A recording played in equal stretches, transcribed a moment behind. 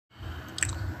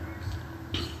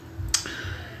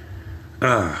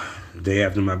Day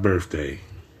after my birthday.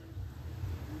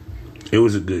 It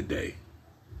was a good day.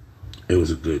 It was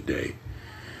a good day.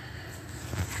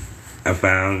 I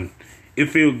found it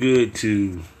feel good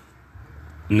to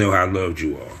know how loved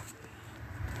you are.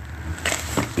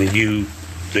 When you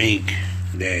think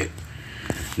that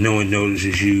no one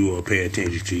notices you or pay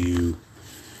attention to you,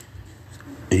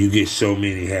 and you get so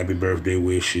many happy birthday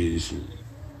wishes,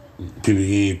 people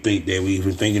you didn't think they were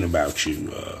even thinking about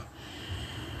you,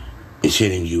 it's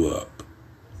hitting you up.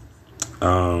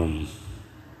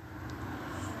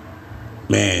 Man,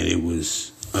 it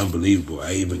was unbelievable.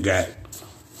 I even got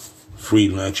free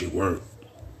lunch at work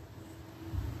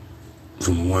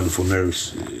from a wonderful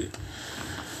nurse.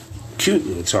 Cute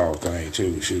little tall thing,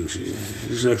 too.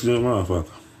 She's actually a motherfucker.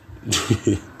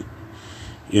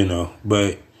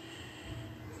 But,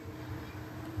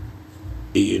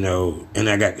 and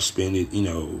I got to spend it,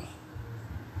 the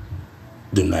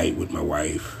night with my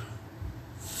wife.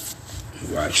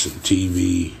 Watch some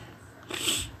TV.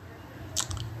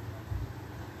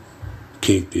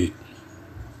 Kicked it.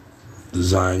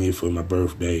 Lasagna for my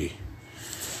birthday.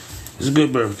 It's a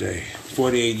good birthday.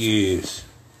 48 years.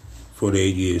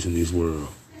 48 years in this world.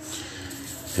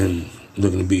 And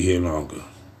looking to be here longer.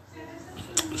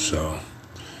 So.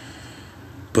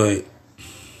 But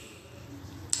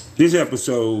this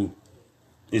episode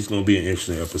is going to be an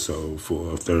interesting episode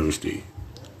for Thursday.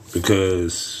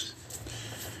 Because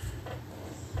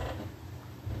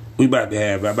I'm about to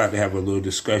have a little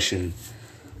discussion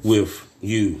with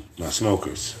you, my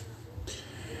smokers.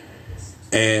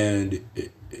 And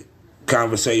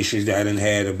conversations that I done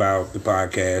had about the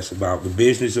podcast, about the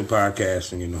business of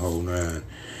podcasting and the whole nine.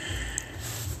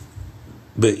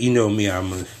 But you know me,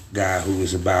 I'm a guy who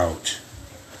is about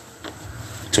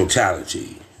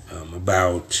totality,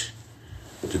 about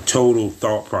the total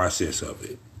thought process of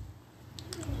it.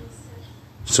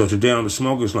 So today on the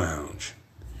Smokers Lounge,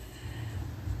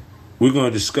 we're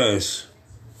going to discuss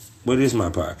what is my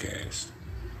podcast?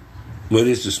 What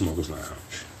is the Smokers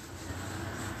Lounge?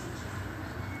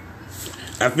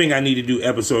 I think I need to do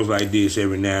episodes like this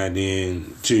every now and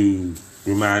then to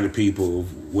remind the people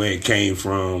of where it came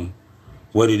from,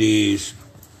 what it is,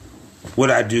 what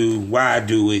I do, why I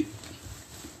do it,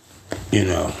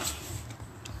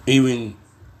 even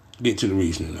get to the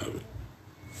reasoning of it.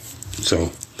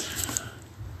 So,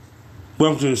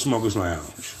 welcome to the Smokers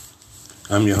Lounge.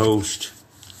 I'm your host,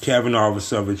 Kevin Arvis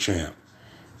Southern Champ,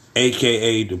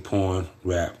 a.k.a. the Porn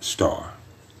Rap Star.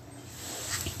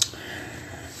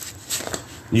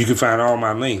 You can find all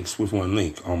my links with one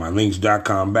link on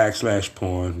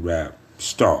mylinks.com/Porn Rap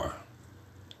Star.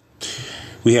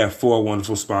 We have 4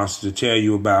 wonderful sponsors to tell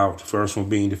you about. The first one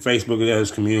being the Facebook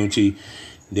LS community.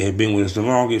 They have been with us the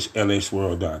longest,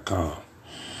 lsworld.com.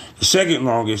 The second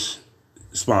longest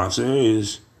sponsor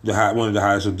is one of the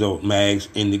highest adult mags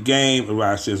in the game,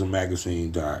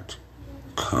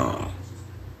 eroticismmagazine.com.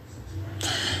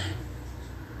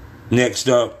 Next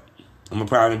up, I'm a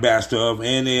proud ambassador of,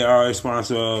 and they are a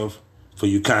sponsor of, for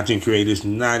you content creators,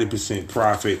 90%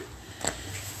 profit,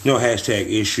 no hashtag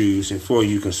issues, and for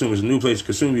you consumers, a new place to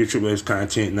consume your AAA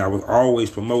content. And I will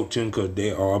always promote them because they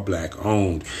are black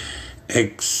owned.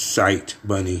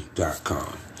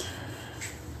 Excitebunny.com.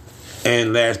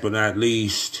 And last but not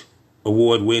least,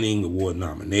 award-winning,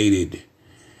 award-nominated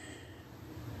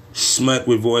Smut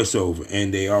with Voiceover.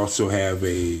 And they also have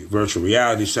a virtual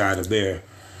reality side of their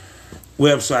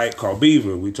website called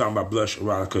Beaver. We're talking about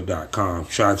blusherotica.com.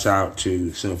 Shouts out to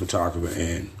cinematographer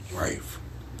and wife.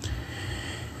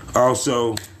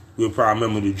 Also, we're a proud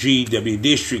member of the GW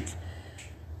District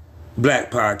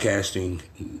Black Podcasting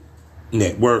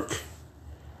Network.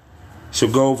 So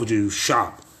go over to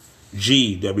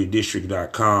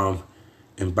shopgwdistrict.com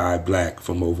and buy black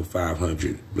from over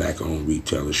 500 black-owned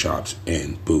retailer shops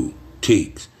and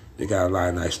boutiques. They got a lot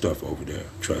of nice stuff over there,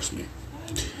 trust me.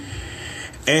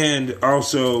 And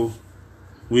also,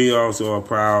 we also are a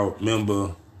proud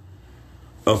member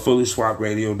of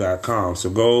FullySwapRadio.com. So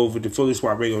go over to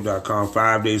FullySwapRadio.com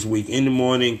 5 days a week in the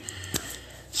morning,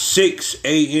 6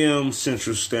 a.m.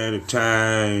 Central Standard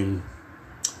Time,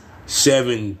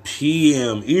 7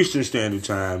 p.m. Eastern Standard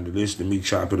Time to listen to me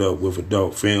chop it up with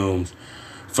adult films,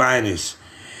 finest,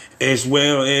 as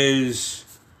well as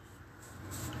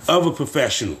other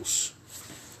professionals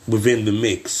within the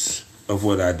mix of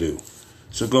what I do.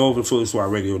 So go over to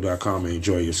FullySwapRadio.com and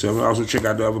enjoy yourself. And also check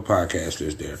out the other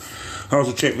podcasters there.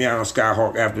 Also check me out on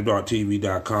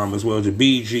SkyhawkAfterDarkTV.com as well as the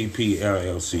BGP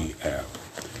LLC app.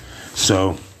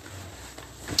 So,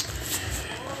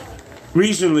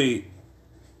 recently,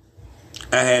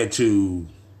 I had a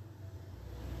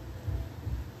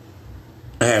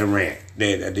rant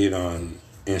that I did on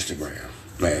Instagram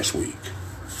last week.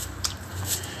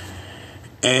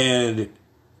 And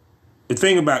the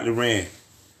thing about the rant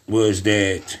was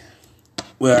that,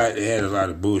 well, I had a lot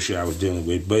of bullshit I was dealing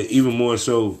with, but even more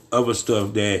so other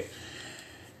stuff that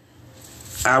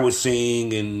I was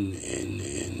seeing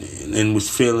and was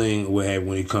feeling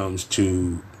when it comes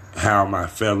to how my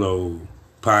fellow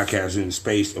podcasters in the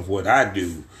space of what I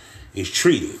do is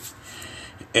treated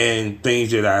and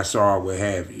things that I saw, what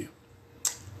have you.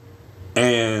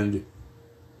 And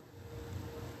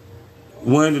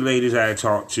one of the ladies I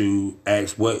talked to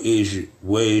asked, what is your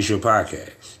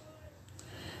podcast?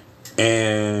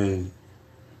 And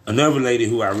another lady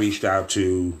who I reached out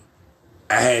to,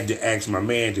 I had to ask my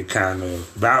man to kind of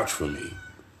vouch for me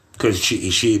because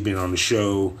she had been on the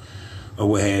show or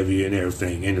what have you and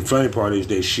everything. And the funny part is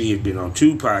that she had been on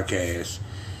 2 podcasts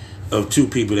of 2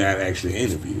 people that I've actually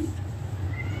interviewed.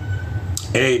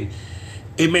 And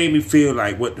it made me feel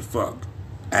like, what the fuck?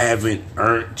 I haven't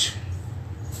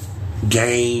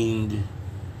gained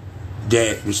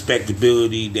that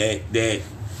respectability, that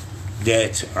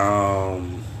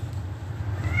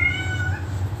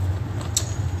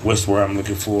what's the word I'm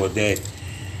looking for? That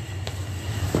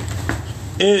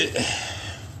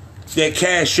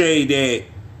cachet that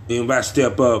if I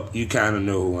step up, you kind of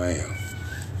know who I am.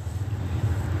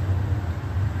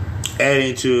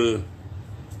 Adding to,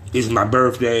 it's my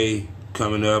birthday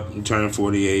coming up. I'm turning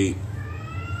 48.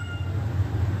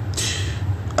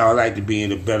 I would like to be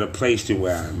in a better place than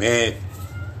where I'm at.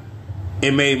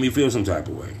 It made me feel some type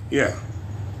of way. Yeah.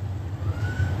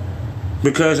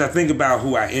 Because I think about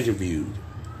who I interviewed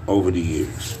over the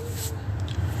years.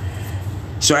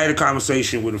 So I had a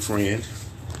conversation with a friend,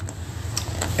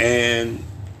 and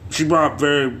she brought up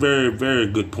very, very, very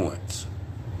good points.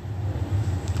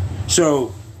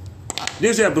 So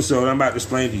this episode, I'm about to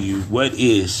explain to you what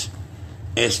is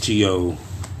STO,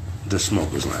 the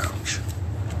Smokers Lounge.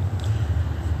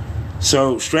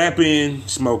 So strap in,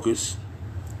 smokers.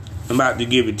 I'm about to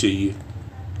give it to you,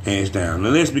 hands down. Now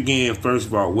let's begin, first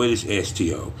of all, what is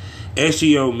STO?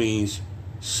 STO means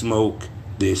smoke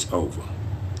this over.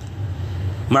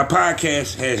 My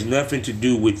podcast has nothing to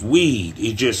do with weed.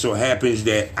 It just so happens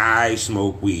that I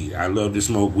smoke weed. I love to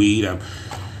smoke weed. I'm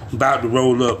about to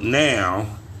roll up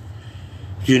now,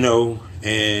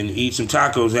 and eat some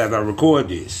tacos as I record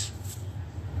this.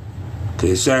 Because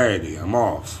it's Saturday. I'm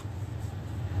off.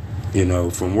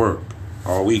 From work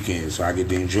all weekend, so I get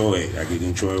to enjoy it. I get to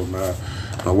enjoy it with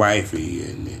my wifey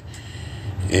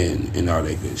and all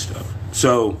that good stuff.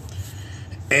 So,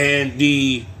 and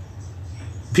the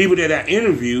people that I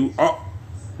interview are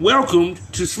welcomed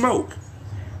to smoke,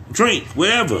 drink,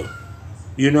 whatever.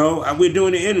 We're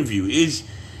doing the interview.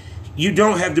 You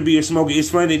don't have to be a smoker. It's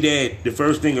funny that the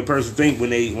first thing a person thinks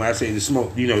when I say the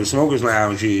smoke, the smokers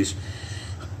lounge is,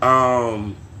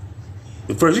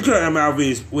 the first thing that comes out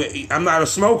is, I'm not a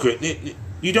smoker.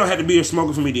 You don't have to be a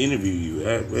smoker for me to interview you.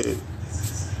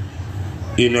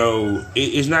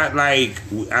 It's not like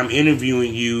I'm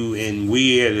interviewing you and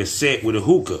we're at a set with a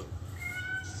hookah.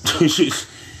 It's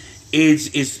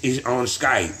on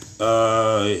Skype.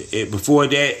 Before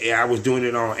that, I was doing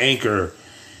it on Anchor,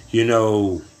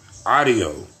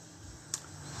 audio.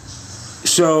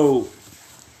 So,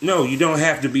 no, you don't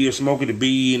have to be a smoker to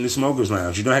be in the Smokers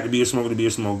Lounge. You don't have to be a smoker to be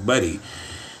a smoke buddy.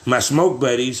 My smoke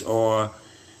buddies are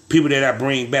people that I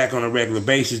bring back on a regular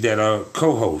basis that are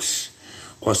co-hosts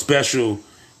or special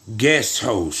guest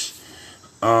hosts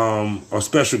or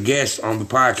special guests on the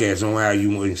podcast on How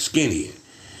You Want Skinny.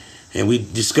 And we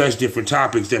discuss different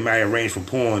topics that might range from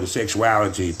porn to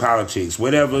sexuality, politics,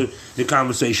 whatever the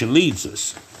conversation leads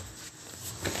us.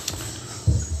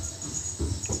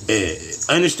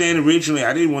 Understand, originally,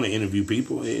 I didn't want to interview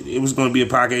people. It was going to be a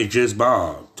podcast just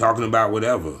Bob, talking about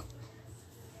whatever.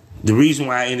 The reason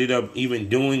why I ended up even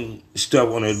doing stuff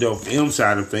on the adult film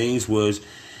side of things was,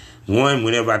 one,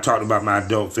 whenever I talked about my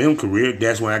adult film career,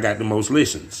 that's when I got the most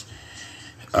listens.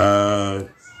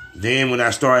 Then when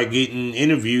I started getting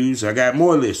interviews, I got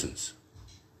more listens.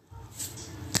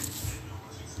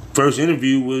 First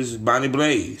interview was Bonnie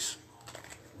Blaze.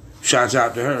 Shouts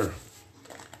out to her.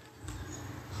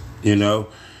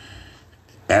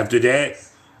 After that,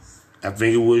 I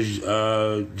think it was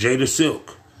Jada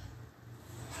Silk.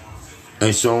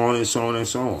 And so on and so on and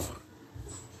so on.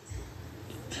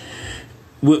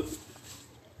 Well,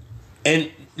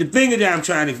 and the thing that I'm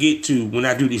trying to get to when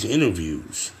I do these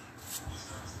interviews,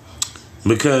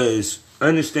 because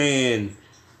understand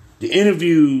the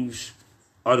interviews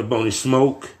are the Bonus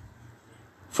Smoke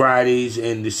Fridays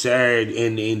and the Saturday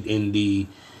and the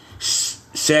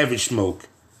Savage Smoke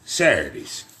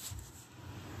Saturdays.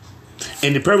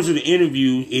 And the purpose of the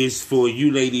interview is for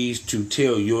you ladies to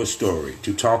tell your story,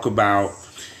 to talk about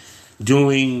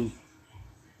doing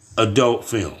adult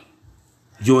film,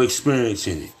 your experience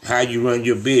in it, how you run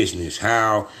your business,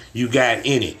 how you got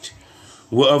in it,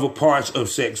 what other parts of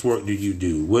sex work do you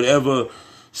do, whatever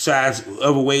sides,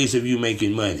 other ways of you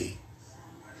making money.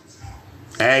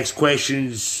 Ask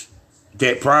questions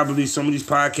that probably some of these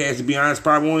podcasts, to be honest,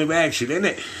 probably won't even ask you.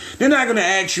 They're not going to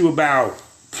ask you about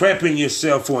prepping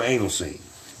yourself for an anal scene.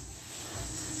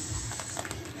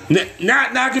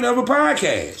 Not knocking other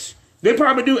podcasts. They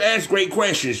probably do ask great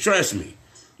questions, trust me.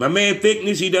 My man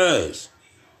Thickness, he does.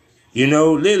 You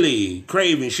know, Lily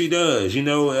Craven, she does. You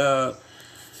know,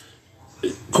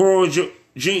 Coral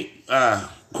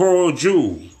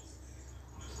Jewel,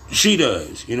 she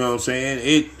does. You know what I'm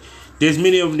saying? There's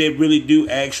many of them that really do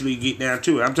actually get down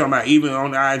to it. I'm talking about even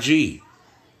on IG.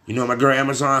 You know, my girl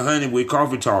Amazon Honey with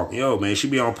Coffee Talk. Yo, man, she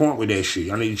be on point with that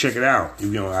shit. I need to check it out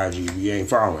if you're on IG. If you ain't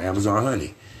following Amazon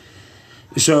Honey.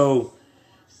 So,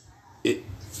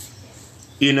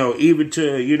 even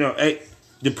to,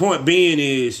 the point being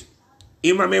is,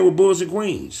 even my man with Bulls and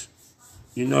Queens,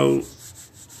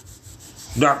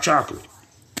 dark chocolate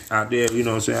out there, you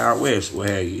know what I'm saying, out west, what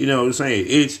have you. You know what I'm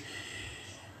saying?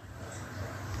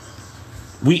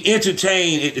 We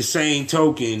entertain at the same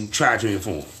token, try to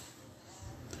inform.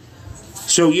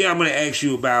 So, yeah, I'm going to ask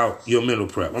you about your mental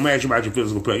prep. I'm going to ask you about your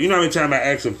physical prep. You know how many times I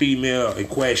ask a female a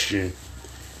question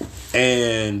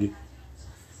and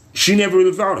she never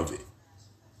really thought of it?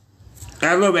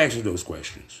 I love asking those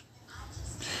questions.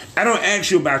 I don't ask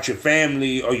you about your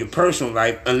family or your personal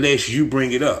life unless you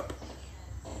bring it up.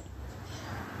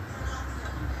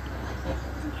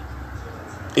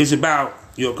 It's about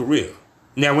your career.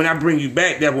 Now, when I bring you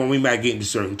back, that's when we might get into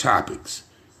certain topics.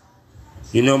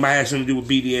 You know, it might have something to do with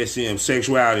BDSM,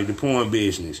 sexuality, the porn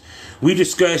business. We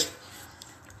discussed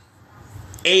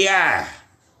AI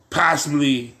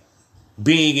possibly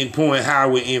being in porn,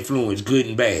 how it influence good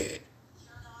and bad.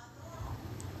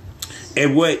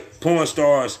 And what porn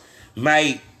stars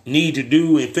might need to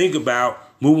do and think about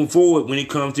moving forward when it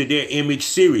comes to their image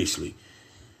seriously.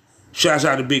 Shouts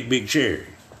out to Big Cherry.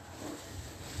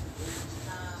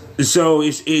 So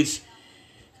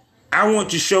I want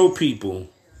to show people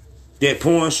that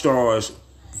porn stars,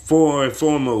 for and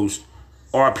foremost,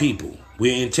 are people.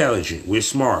 We're intelligent. We're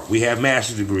smart. We have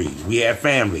master's degrees. We have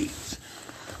families.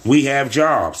 We have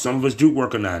jobs. Some of us do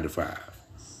work a 9 to 5.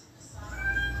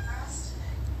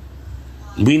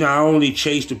 We not only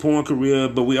chase the porn career,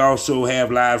 but we also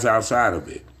have lives outside of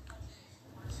it.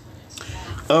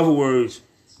 In other words,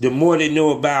 the more they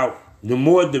know about, the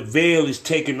more the veil is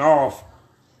taken off,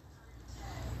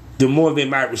 the more they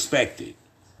might respect it.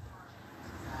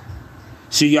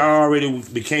 See, y'all already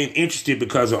became interested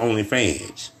because of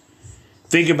OnlyFans.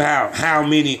 Think about how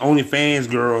many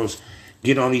OnlyFans girls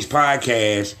get on these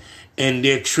podcasts and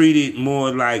they're treated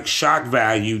more like shock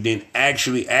value than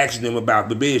actually asking them about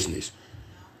the business.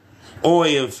 Or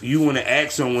if you want to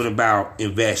ask someone about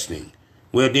investing,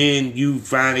 well, then you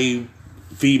find a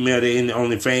female that in the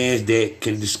OnlyFans that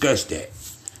can discuss that.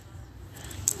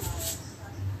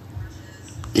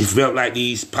 It felt like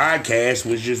these podcasts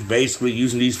was just basically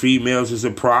using these females as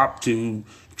a prop to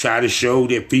try to show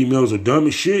that females are dumb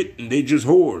as shit and they just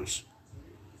whores.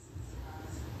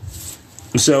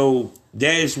 So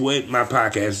that is what my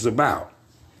podcast is about.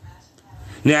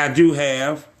 Now, I do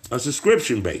have a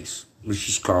subscription base, which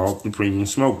is called the Premium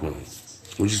Smoke Room,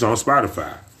 which is on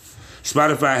Spotify.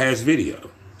 Spotify has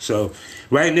video. So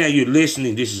right now you're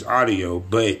listening, this is audio,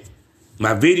 but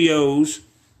my videos,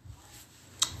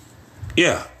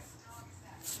 yeah,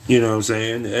 you know what I'm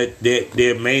saying?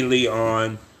 They're mainly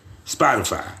on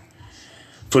Spotify.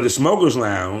 For the Smokers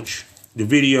Lounge, the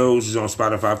videos is on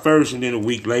Spotify first, and then a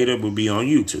week later will be on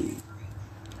YouTube.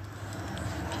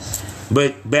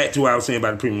 But back to what I was saying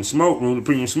about the Premium Smoke Room. The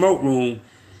Premium Smoke Room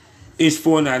is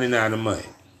 $4.99 a month.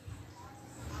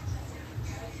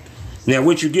 Now,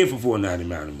 what you get for $4.99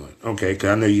 a month? Okay,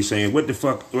 because I know you're saying, what the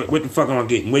fuck am I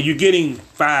getting? Well, you're getting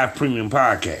 5 premium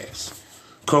podcasts,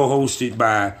 co-hosted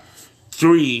by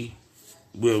 3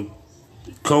 of the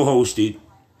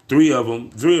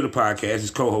podcasts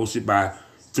is co-hosted by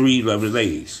 3 lovely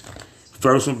ladies.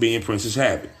 First one being Princess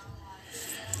Havoc,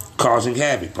 Causing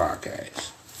Havoc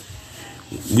podcast.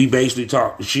 We basically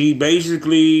talk. She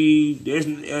basically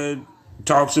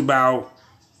talks about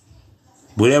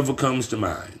whatever comes to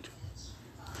mind.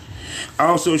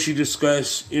 Also, she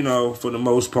discussed, for the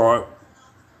most part,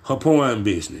 her porn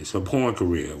business, her porn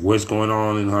career, what's going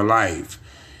on in her life.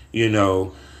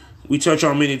 We touch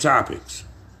on many topics.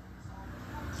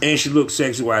 And she looks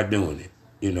sexy while doing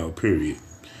it, period.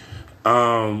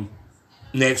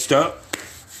 Next up,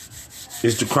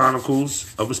 It's the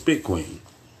Chronicles of a Spit Queen,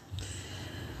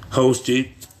 hosted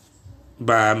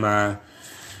by my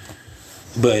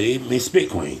buddy, Miss Spit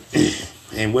Queen.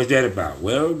 And what's that about?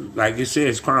 Well, like it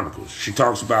says, Chronicles. She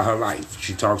talks about her life.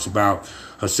 She talks about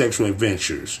her sexual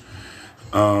adventures.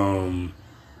 Her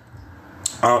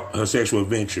sexual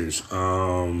adventures.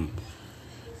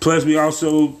 Plus, we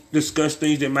also discuss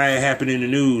things that might happen in the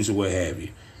news or what have you.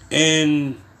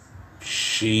 And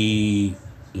she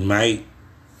might,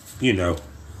 do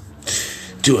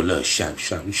a little show.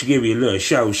 She give you a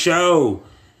little show.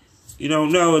 You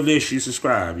don't know unless you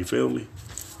subscribe. You feel me?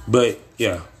 But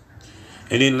yeah.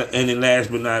 And then last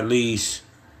but not least,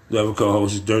 the other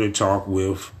co-host is Dirty Talk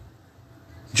with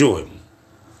Jordan,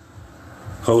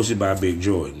 hosted by Big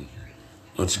Jordan.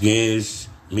 Once again, it's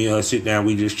me and her sit down.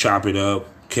 We just chop it up,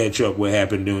 catch up what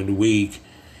happened during the week,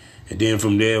 and then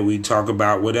from there we talk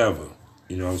about whatever.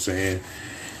 You know what I'm saying?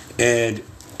 And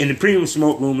in the premium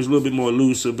smoke room, it's a little bit more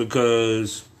looser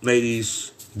because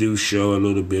ladies do show a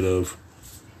little bit of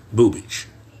boobage.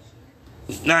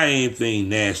 Not anything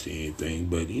nasty or anything,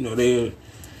 but,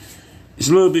 it's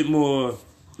a little bit more,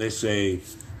 let's say,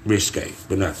 risque,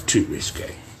 but not too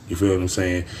risque. You feel what I'm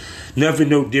saying? Nothing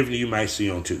no different you might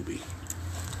see on Tubi.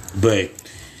 But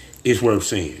it's worth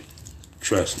seeing.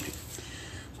 Trust me.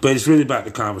 But it's really about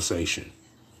the conversation.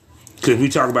 Because we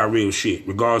talk about real shit,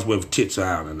 regardless whether tits are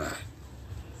out or not.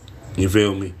 You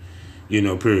feel me?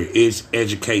 Period. It's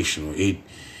educational.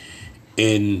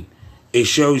 And it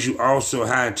shows you also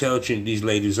how intelligent these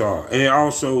ladies are. And it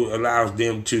also allows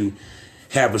them to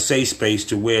have a safe space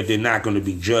to where they're not going to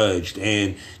be judged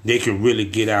and they can really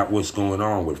get out what's going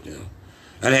on with them.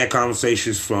 I had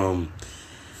conversations from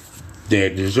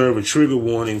that deserve a trigger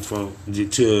warning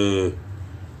to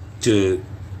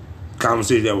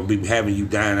conversations that would be having you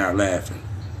dying out laughing.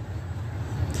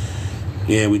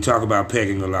 Yeah, we talk about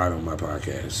pegging a lot on my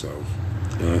podcast, so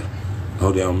I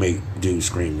hope they don't make dudes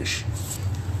squeamish.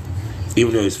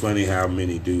 Even though it's funny how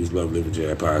many dudes love listening to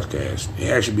that podcast.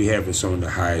 They actually be having some of the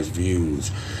highest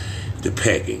views, the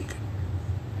pegging.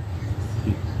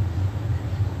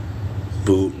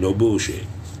 No bullshit.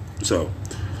 So,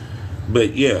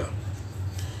 but yeah.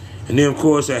 And then, of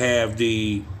course, I have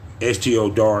the STO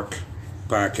Dark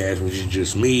podcast, which is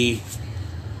just me.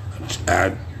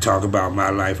 I talk about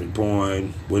my life in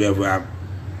porn, whatever I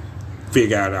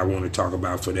figure out I want to talk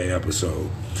about for that episode.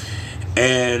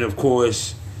 And, of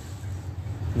course,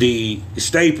 the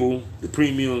staple, the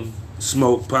Premium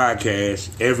Smoke podcast,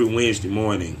 every Wednesday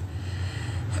morning,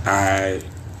 I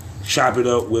chop it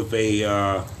up with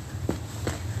a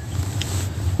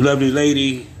lovely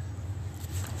lady,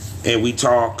 and we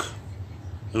talk.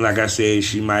 And like I said,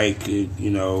 she might,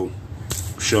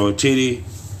 show a titty,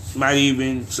 might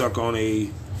even suck on a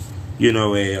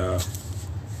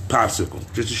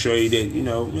popsicle, just to show you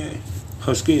that,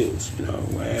 her skills,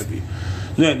 what have you.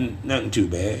 Nothing too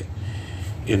bad.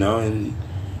 And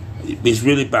it's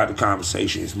really about the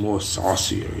conversation. It's more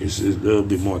saucier. It's a little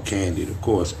bit more candid. Of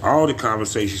course, all the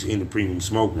conversations in the Premium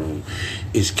Smoke Room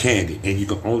is candid, and you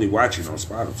can only watch it on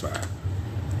Spotify.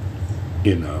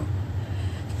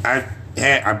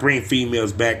 I bring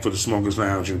females back for the Smokers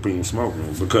Lounge and the Premium Smoke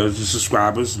Room because the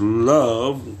subscribers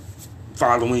love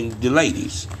following the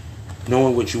ladies,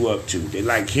 knowing what you're up to. They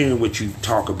like hearing what you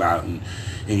talk about and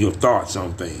your thoughts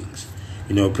on things.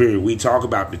 Period. We talk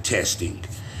about the testing,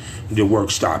 the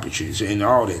work stoppages, and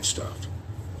all that stuff.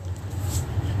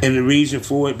 And the reason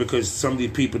for it, because some of the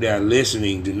people that are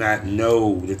listening do not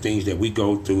know the things that we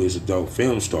go through as adult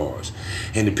film stars.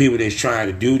 And the people that's trying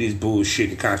to do this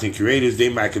bullshit, the content creators, they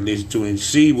might can listen to and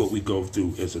see what we go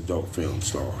through as adult film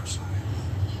stars.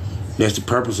 That's the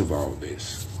purpose of all of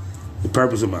this. The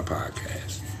purpose of my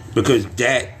podcast. Because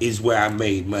that is where I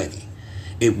made money.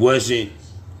 It wasn't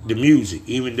the music.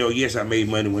 Even though, yes, I made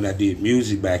money when I did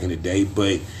music back in the day,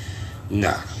 but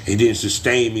nah, it didn't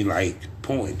sustain me like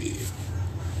porn did.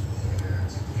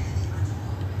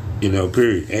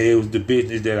 Period. And it was the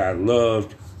business that I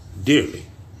loved dearly.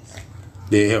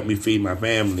 That helped me feed my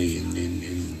family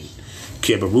and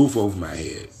kept a roof over my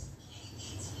head.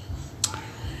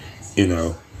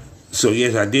 So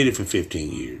yes, I did it for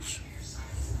 15 years.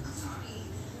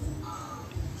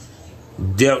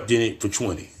 Dealt in it for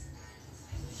 20.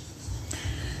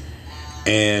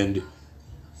 And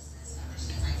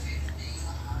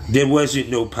there wasn't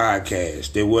no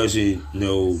podcast. There wasn't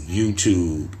no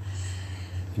YouTube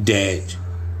that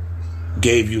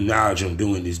gave you knowledge on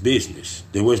doing this business.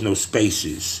 There was no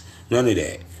spaces. None of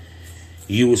that.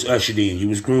 You was ushered in. You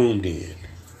was groomed in.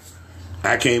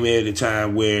 I came in at a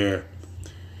time where,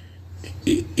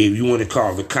 if you want to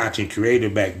call the content creator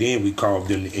back then, we called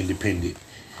them the independent.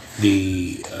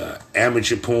 The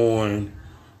amateur porn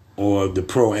or the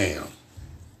Pro-Am.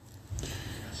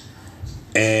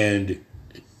 And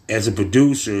as a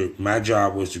producer, my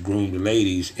job was to groom the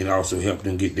ladies and also help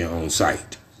them get their own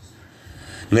site.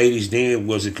 Ladies then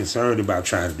wasn't concerned about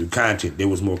trying to do content. They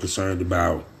was more concerned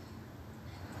about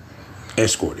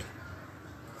escorting.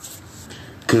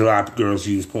 Because a lot of girls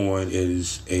use porn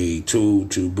as a tool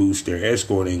to boost their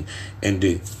escorting and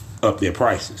to up their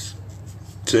prices.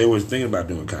 So they was thinking about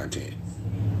doing content.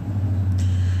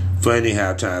 Funny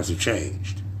how times have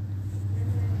changed.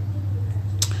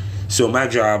 So my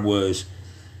job was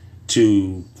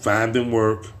to find them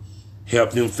work,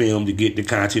 help them film to get the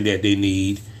content that they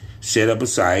need, set up a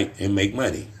site, and make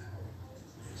money.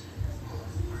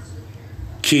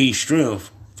 Key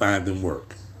strength, find them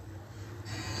work.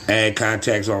 Add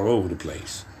contacts all over the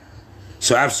place.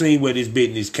 So I've seen where this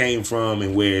business came from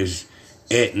and where it's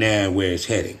at now and where it's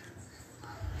heading.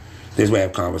 That's why I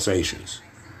have conversations.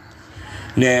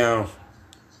 Now,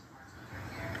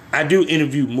 I do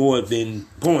interview more than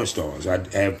porn stars. I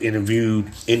have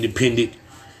interviewed independent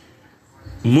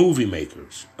movie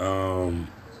makers. From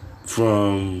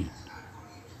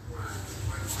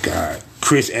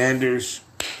Chris Anders,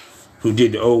 who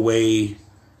did the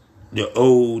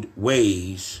Old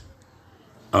Ways,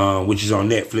 which is on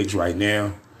Netflix right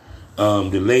now.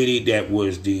 The lady that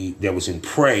was in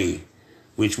Prey,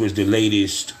 which was the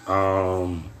latest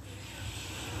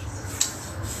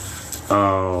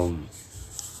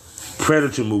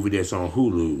Predator movie that's on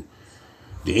Hulu,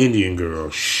 the Indian girl,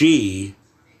 she,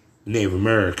 Native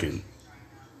American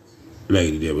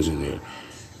lady that was in there,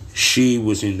 she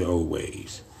was in the Old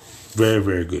Ways. Very,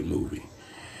 very good movie.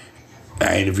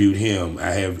 I interviewed him.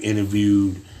 I have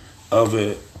interviewed two of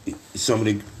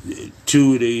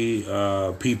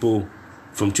the people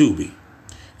from Tubi.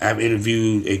 I've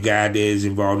interviewed a guy that is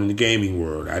involved in the gaming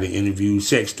world. I interviewed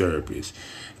sex therapists.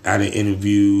 I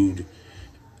interviewed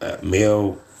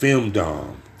male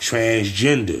femdom,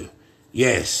 transgender.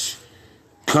 Yes.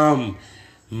 Come,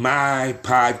 my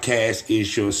podcast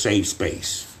is your safe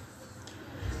space.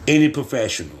 Any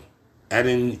professional. I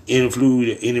didn't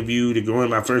interview one of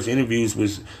my first interviews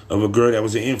was of a girl that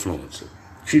was an influencer.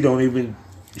 She don't even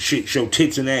show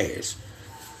tits and ass.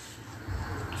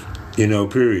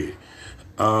 Period.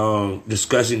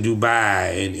 Discussing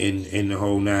Dubai and the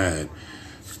whole nine.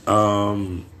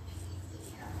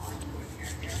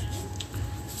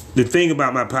 The thing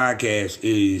about my podcast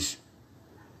is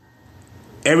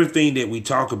everything that we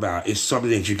talk about is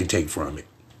something that you can take from it.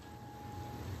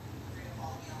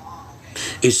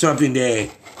 It's something that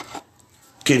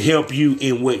can help you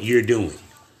in what you're doing.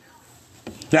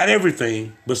 Not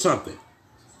everything, but something.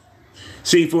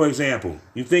 See, for example,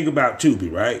 you think about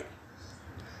Tubi, right?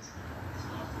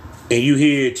 And you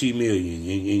hear T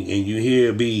Million and you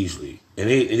hear Beasley. And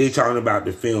they talking about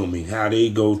the filming, how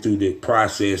they go through the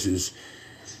processes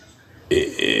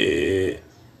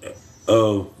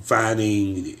of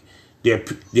finding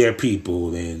their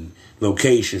people and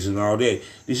locations and all that.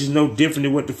 This is no different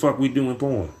than what the fuck we do in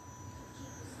porn.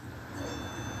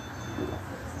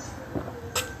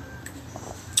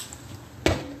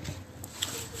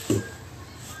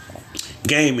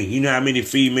 Gaming. You know how many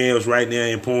females right now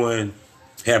in porn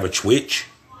have a Twitch?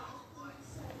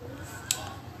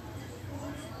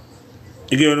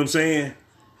 You get what I'm saying?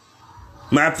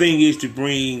 My thing is to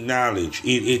bring knowledge. I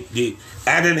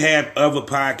didn't have other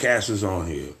podcasters on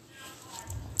here.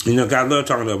 I love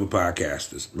talking to other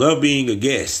podcasters. Love being a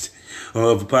guest on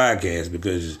other podcasts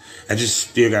because I just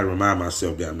still got to remind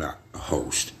myself that I'm not a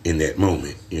host in that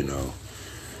moment,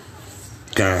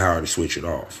 Kind of hard to switch it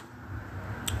off.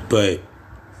 But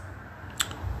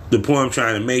the point I'm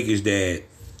trying to make is that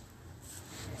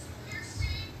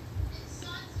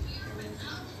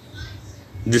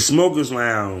the Smokers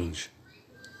Lounge,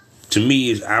 to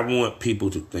me, is I want people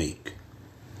to think.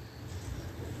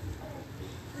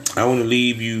 I want to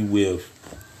leave you with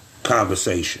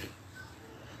conversation.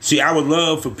 See, I would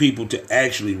love for people to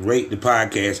actually rate the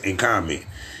podcast and comment.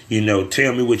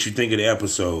 Tell me what you think of the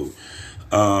episode.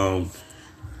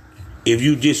 If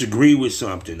you disagree with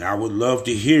something, I would love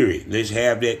to hear it. Let's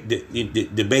have that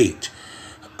debate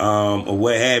or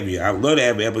what have you. I would love to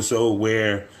have an episode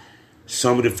where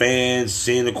some of the fans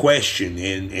send a question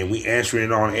and we answer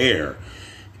it on air.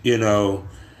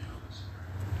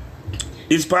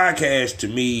 This podcast, to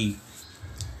me,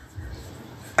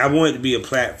 I want it to be a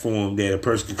platform that a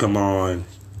person can come on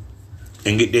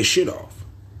and get their shit off.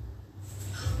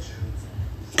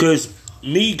 Because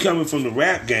me coming from the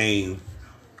rap game,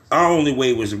 our only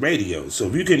way was the radio. So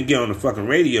if you couldn't get on the fucking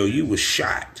radio, you was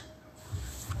shot.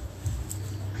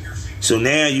 So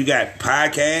now you got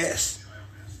podcasts.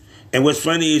 And what's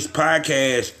funny is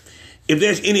podcasts, if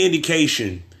there's any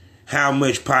indication, how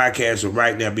much podcasts are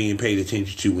right now being paid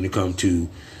attention to when it comes to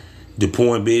the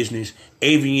porn business,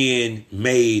 AVN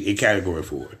made a category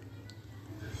for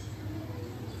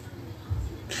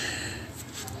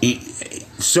it.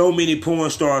 So many porn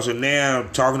stars are now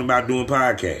talking about doing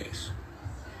podcasts.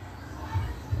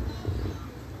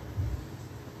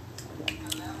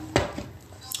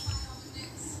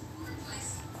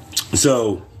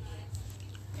 So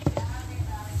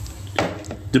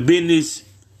the business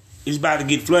is about to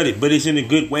get flooded, but it's in a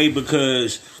good way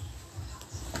because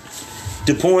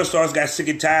the porn stars got sick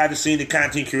and tired of seeing the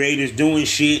content creators doing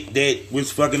shit that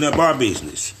was fucking up our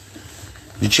business.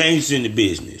 The changes in the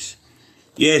business.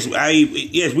 Yes,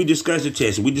 we discussed the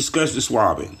testing. We discussed the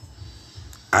swabbing.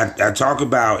 I talk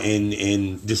about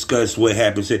and discuss what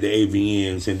happens at the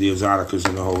AVNs and the Exoticas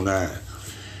and the whole nine.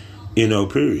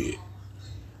 Period.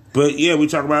 But yeah, we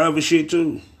talk about other shit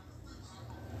too.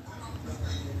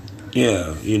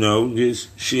 Yeah, this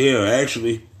shit.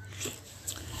 Actually,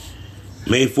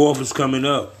 May 4th is coming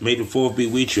up. May the 4th be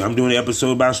with you. I'm doing an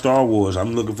episode about Star Wars.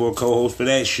 I'm looking for a co-host for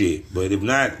that shit. But if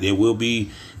not, there will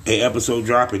be an episode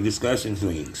dropping discussing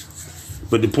things.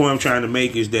 But the point I'm trying to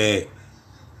make is that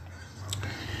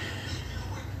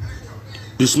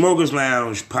the Smokers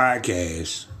Lounge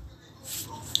podcast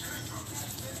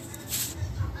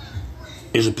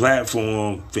is a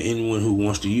platform for anyone who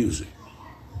wants to use it.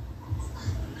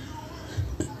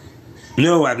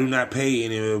 No, I do not pay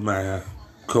any of my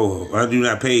co-hosts. I do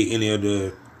not pay any of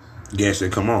the guests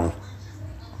that come on.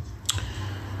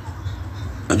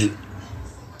 I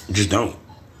just don't.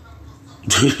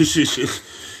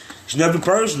 It's nothing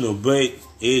personal, but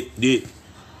it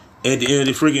at the end of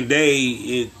the freaking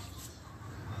day,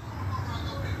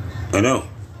 I know.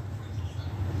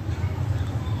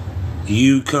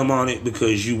 You come on it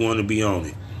because you want to be on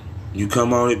it. You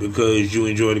come on it because you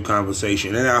enjoy the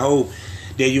conversation. And I hope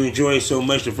that you enjoy it so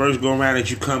much the first go around that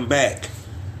you come back.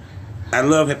 I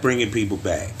love bringing people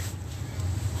back.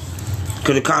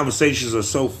 Because the conversations are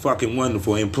so fucking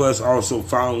wonderful. And plus also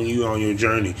following you on your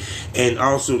journey. And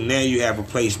also now you have a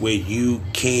place where you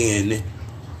can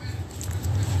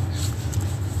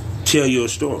tell your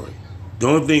story. The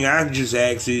only thing I just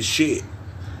ask is shit.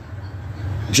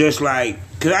 Just like,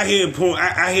 cause I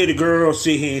hear the girls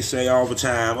sit here and say all the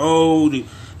time, "Oh,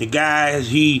 the guys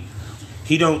he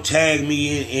don't tag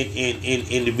me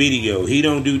in the video. He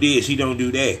don't do this. He don't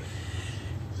do that."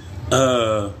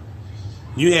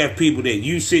 You have people that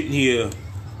you sitting here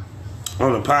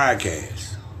on a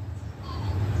podcast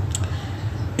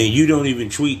and you don't even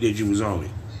tweet that you was on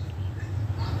it,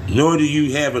 nor do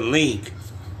you have a link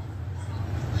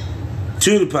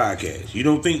to the podcast. You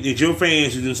don't think that your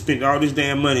fans who done spent all this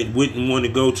damn money wouldn't want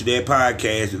to go to that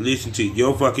podcast and listen to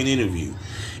your fucking interview.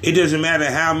 It doesn't matter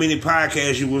how many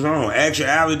podcasts you was on.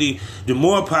 Actuality, the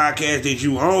more podcasts that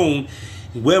you own,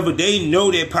 whether they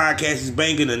know that podcast is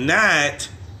banging or not,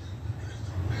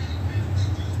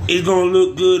 it's going to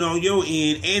look good on your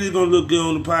end and it's going to look good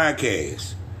on the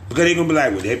podcast. Because they're going to be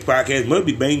like, well, that podcast must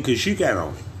be banging because she got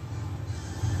on it.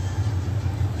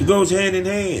 It goes hand in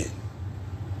hand.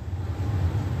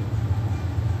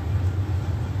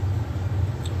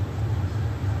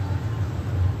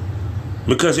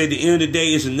 Because at the end of the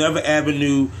day, it's another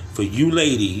avenue for you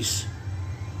ladies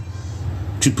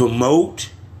to promote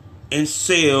and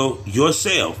sell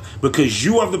yourself. Because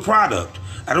you are the product.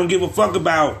 I don't give a fuck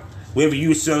about whether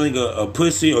you're selling a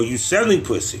pussy or you selling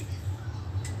pussy.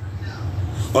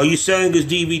 Or you selling this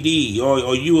DVD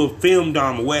or you a film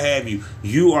dom or what have you.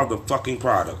 You are the fucking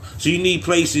product. So you need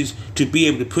places to be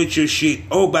able to put your shit.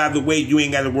 Oh, by the way, you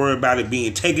ain't got to worry about it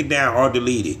being taken down or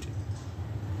deleted.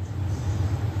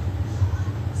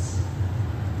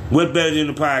 What better than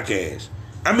the podcast?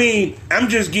 I mean, I'm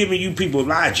just giving you people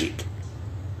logic.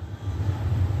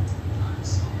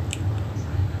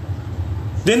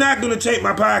 They're not going to take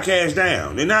my podcast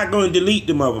down. They're not going to delete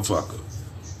the motherfucker.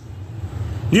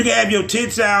 You can have your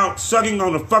tits out, sucking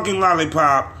on a fucking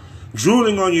lollipop,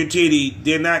 drooling on your titty.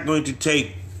 They're not going to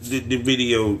take the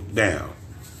video down.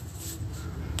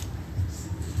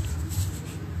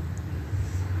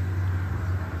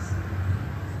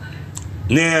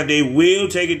 Now, they will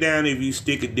take it down if you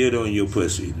stick a dildo in your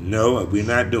pussy. No, we're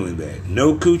not doing that.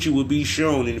 No coochie will be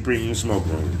shown in the premium smoke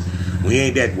room. We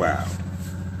ain't that wild.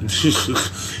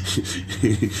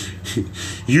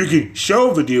 You can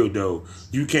show the dildo.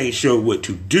 You can't show what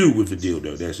to do with the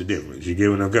dildo. That's the difference. You get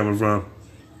where I'm coming from?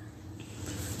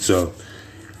 So,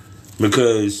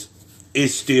 because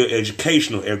it's still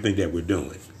educational, everything that we're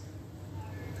doing.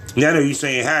 Now, I know you're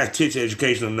saying, how is tits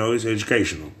educational? No, it's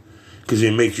educational. Because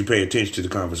it makes you pay attention to the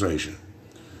conversation.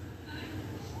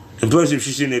 And plus, if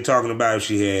she's sitting there talking about if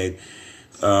she had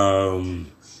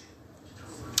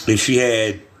if she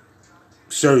had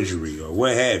surgery or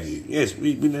what have you. Yes,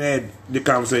 we had the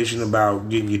conversation about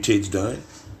getting your tits done.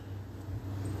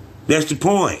 That's the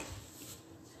point.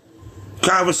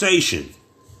 Conversation.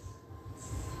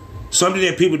 Something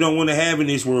that people don't want to have in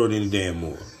this world any damn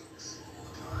more.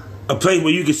 A place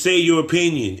where you can say your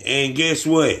opinion, and guess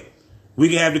what? We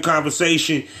can have the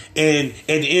conversation, and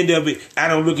at the end of it, I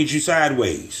don't look at you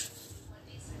sideways.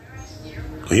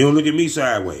 You don't look at me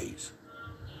sideways.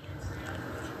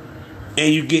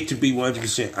 And you get to be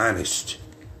 100% honest.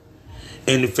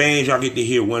 And the fans, y'all get to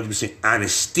hear 100%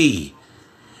 honesty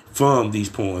from these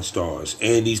porn stars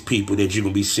and these people that you're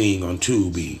going to be seeing on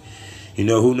Tubi. You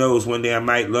know, who knows? One day I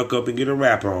might look up and get a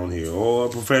rapper on here or a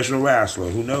professional wrestler.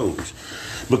 Who knows?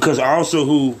 Because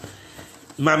also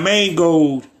my main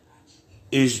goal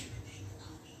is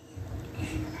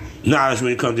knowledge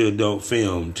when it comes to adult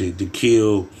film, to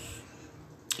kill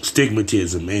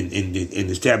stigmatism and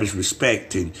establish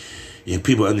respect, and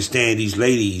people understand these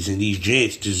ladies and these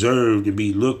gents deserve to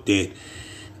be looked at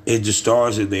as the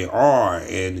stars that they are,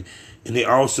 and they're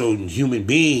also human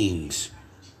beings.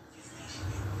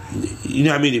 You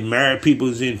know how many married people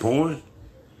is in porn?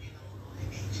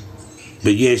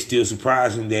 But yet it's still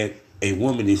surprising that a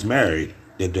woman is married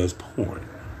that does porn.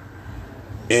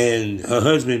 And her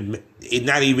husband is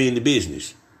not even in the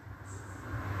business.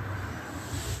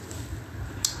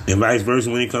 And vice versa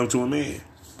when it comes to a man.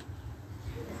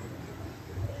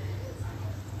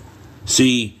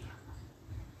 See,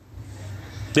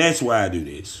 that's why I do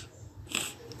this.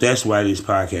 That's why this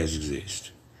podcast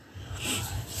exists.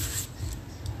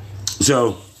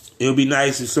 So, it'll be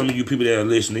nice if some of you people that are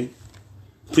listening,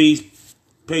 please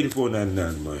pay the $4.99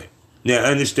 a month. Now,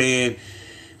 understand,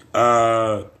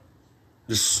 the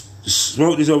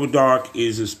Smoke This Over Dark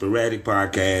is a sporadic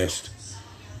podcast.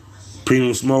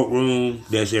 Premium Smoke Room,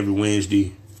 that's every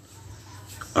Wednesday.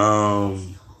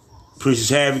 Princess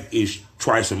Havoc is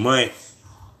twice a month.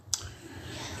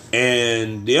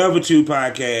 And the other two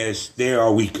podcasts, they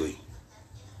are weekly.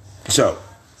 So,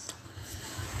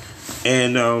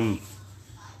 and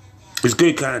it's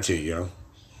good content, yo.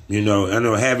 You know, I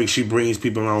know Havoc, she brings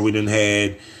people on. We done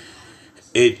had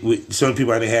it with some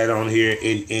people I done had on here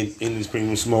in this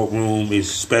Premium Smoke Room.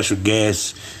 Is special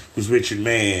guests was Richard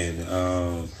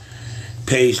Mann,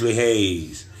 Paisley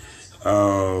Hayes,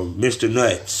 Mr.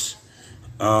 Nuts,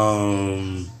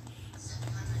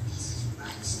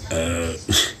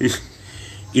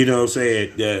 you know what I'm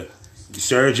saying?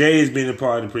 Sarah J has been a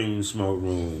part of the Premium Smoke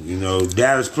Room. You know,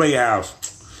 Dallas Playhouse,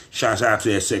 shouts out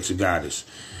to that sexy goddess.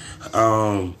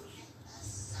 You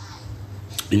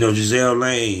know, Giselle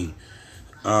Lane.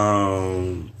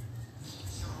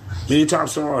 Many top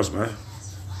stars, man.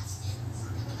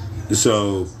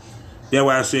 So, that's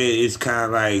why I said it's kind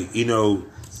of like, you know,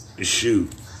 shoot.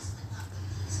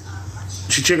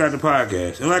 You should check out the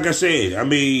podcast. And like I said, I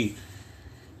mean,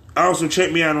 also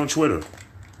check me out on Twitter.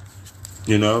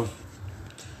 You know,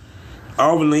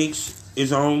 all the links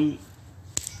is on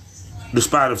the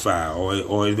Spotify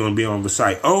or it's going to be on the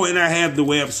site. Oh, and I have the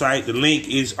website. The link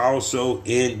is also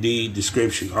in the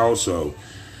description also.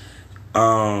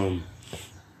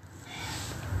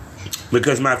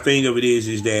 Because my thing of it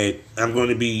is that I'm going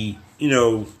to be, you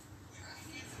know,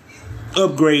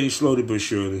 upgrading slowly but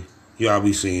surely. Y'all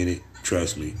be seeing it.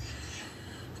 Trust me.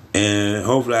 And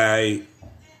hopefully I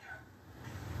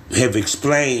have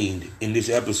explained in this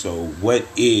episode what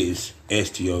is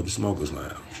STO, the Smokers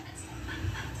Lounge.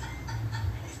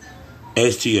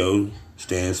 STO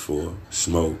stands for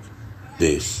Smoke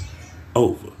This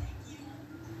Over.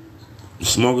 The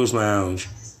Smokers Lounge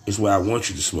is where I want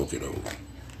you to smoke it over.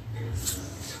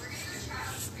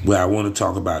 Where I want to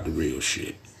talk about the real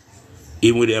shit.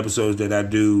 Even with the episodes that I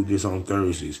do this on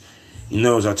Thursdays. You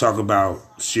know, as I talk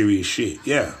about serious shit.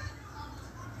 Yeah.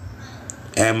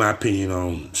 I have my opinion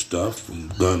on stuff from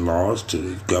gun laws to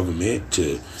the government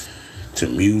to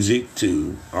music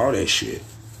to all that shit.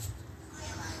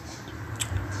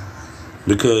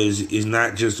 Because it's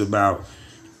not just about,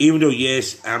 even though,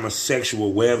 yes, I'm a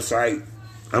sexual podcast,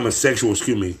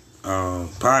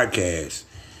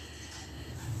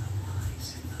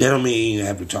 that don't mean I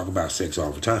have to talk about sex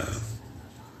all the time.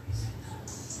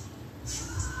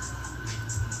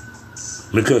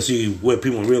 Because, see, what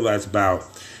people realize about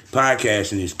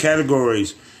podcasting is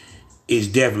categories is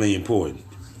definitely important.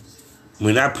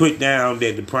 When I put down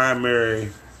that the primary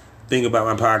thing about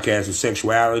my podcast is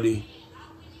sexuality,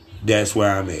 that's where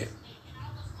I'm at.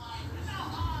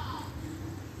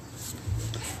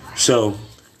 So,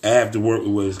 I have to work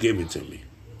with what is given to me.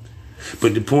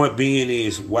 But the point being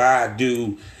is, why I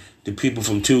do the people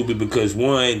from Tubi? Because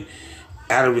one,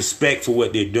 out of respect for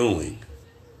what they're doing.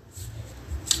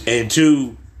 And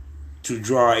two, to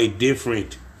draw a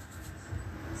different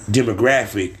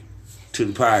demographic to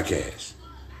the podcast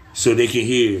so they can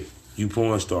hear you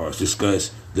porn stars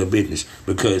discuss the business,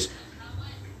 because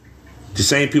the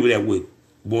same people that would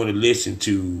want to listen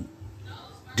to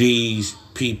these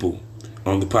people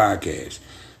on the podcast,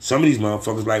 some of these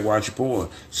motherfuckers like watching porn.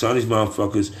 Some of these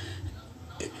motherfuckers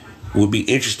would be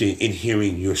interested in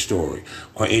hearing your story,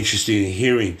 or interested in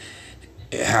hearing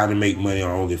how to make money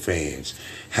on OnlyFans,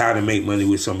 how to make money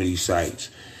with some of these sites.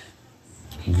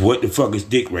 What the fuck is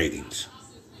dick ratings?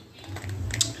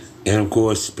 And of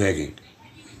course, pegging.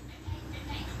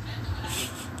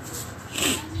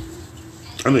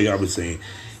 I know y'all been saying,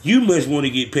 you must want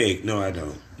to get pegged. No, I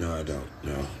don't.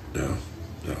 No.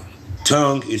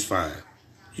 Tongue is fine.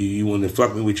 You want to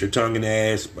fuck me with your tongue in the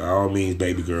ass, by all means,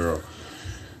 baby girl.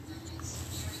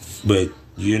 But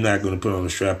you're not going to put on a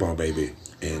strap-on, baby,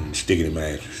 and stick it in my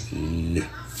ass. No.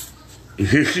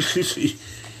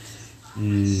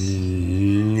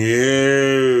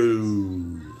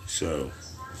 No.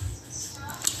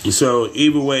 So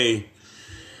either way,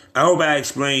 I hope I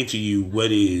explained to you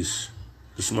what is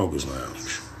the Smokers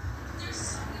Lounge.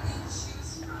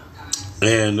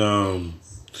 And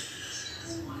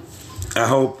I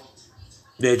hope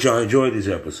that y'all enjoyed this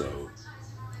episode.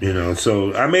 You know,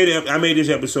 so I made this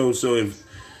episode so if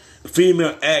a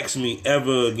female asks me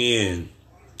ever again,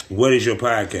 what is your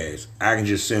podcast, I can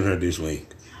just send her this link.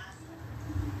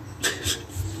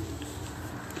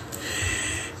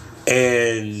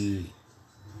 And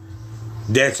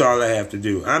that's all I have to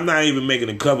do. I'm not even making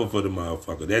a cover for the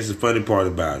motherfucker. That's the funny part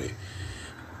about it.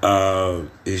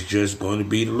 It's just going to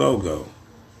be the logo.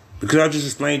 Because I'll just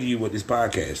explain to you what this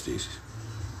podcast is.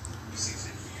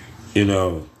 You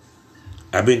know,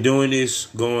 I've been doing this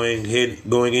going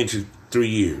into 3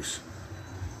 years.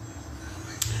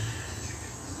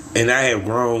 And I have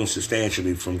grown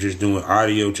substantially from just doing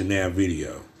audio to now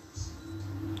video.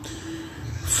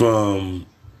 From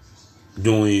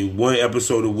doing one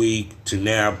episode a week to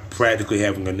now practically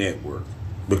having a network.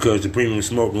 Because the Premium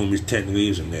Smoke Room technically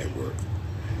is a network.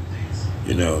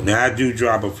 You know, now I do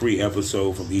drop a free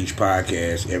episode from each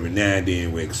podcast every now and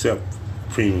then, except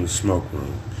Premium Smoke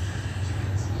Room.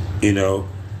 You know,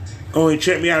 go and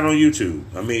check me out on YouTube.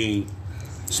 I mean,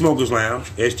 Smokers Lounge,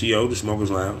 STO, the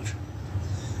Smokers Lounge.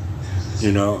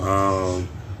 You know,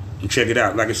 check it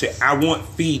out. Like I said, I want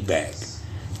feedback.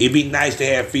 It'd be nice to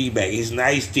have feedback. It's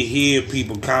nice to hear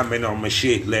people comment on my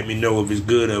shit, let me know if it's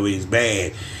good or it's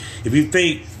bad. If you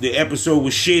think the episode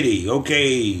was shitty,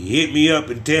 okay, hit me up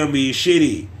and tell me it's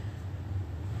shitty.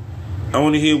 I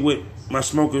want to hear what my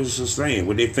smokers are saying,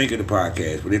 what they think of the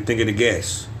podcast, what they think of the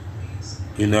guests.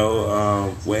 You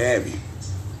know, what have you.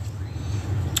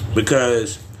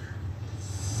 Because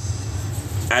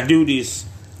I do this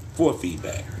for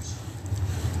feedback.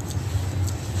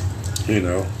 You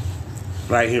know,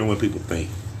 like hearing what people think,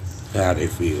 how they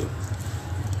feel,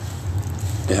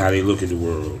 and how they look at the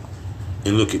world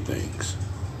and look at things.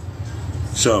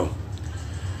 So,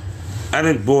 I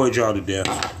done bored y'all to death.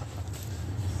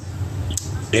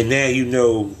 And now you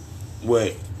know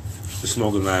what the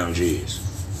Smoking Lounge is.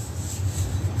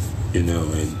 You know,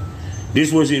 and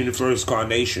this wasn't even the first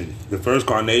carnation. The first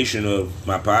carnation of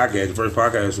my podcast, the first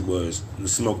podcast was the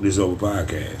Smoke This Over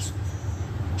podcast.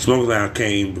 Smoking Lounge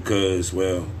came because,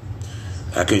 well,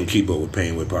 I couldn't keep up with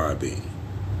Pain with Podbean.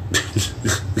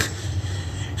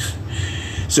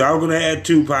 So I was going to add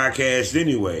 2 podcasts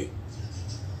anyway.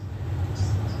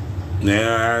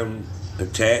 Now I'm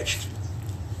attached,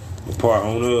 a part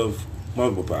owner of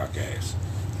multiple podcasts.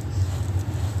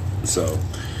 So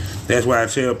that's why I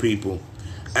tell people,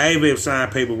 I even have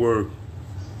signed paperwork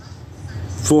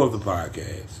for the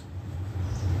podcast.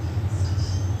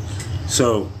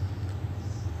 So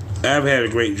I've had a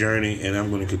great journey, and I'm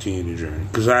going to continue the journey.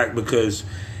 Because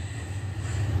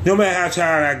no matter how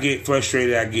tired I get,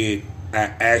 frustrated I get, I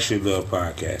actually love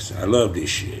podcasting. I love this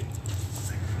shit.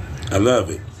 I love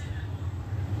it.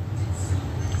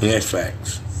 And that's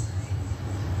facts.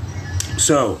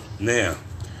 So, now,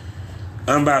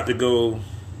 I'm about to go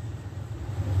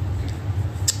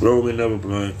roll me another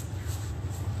blunt,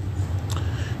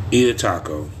 eat a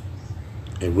taco,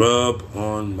 and rub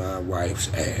on my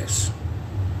wife's ass.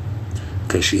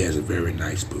 Because she has a very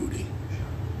nice booty.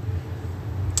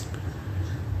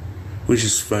 Which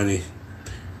is funny.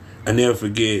 I never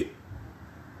forget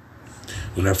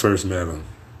when I first met her.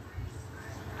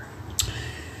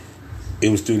 It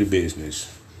was through the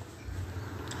business.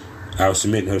 I was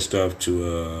submitting her stuff to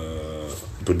a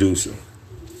producer.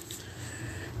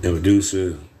 The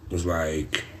producer was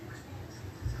like,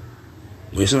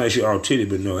 well, it's not like she all titty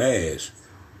but no ass.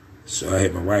 So I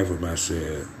hit my wife up and I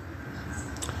said,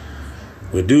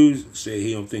 When dude said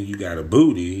he don't think you got a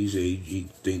booty, he said he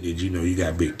think that, you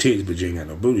got big tits, but you ain't got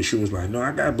no booty. She was like, no,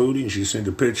 I got booty. And she sent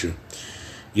a picture.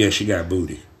 Yeah, she got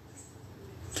booty.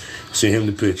 Sent him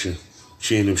the picture.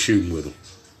 She ended up shooting with him.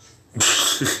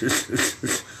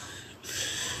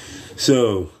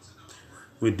 So,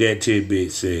 with that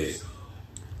tidbit said,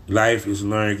 life is a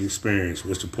learning experience.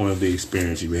 What's the point of the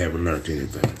experience if you haven't learned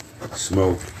anything?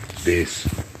 Smoke this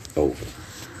over.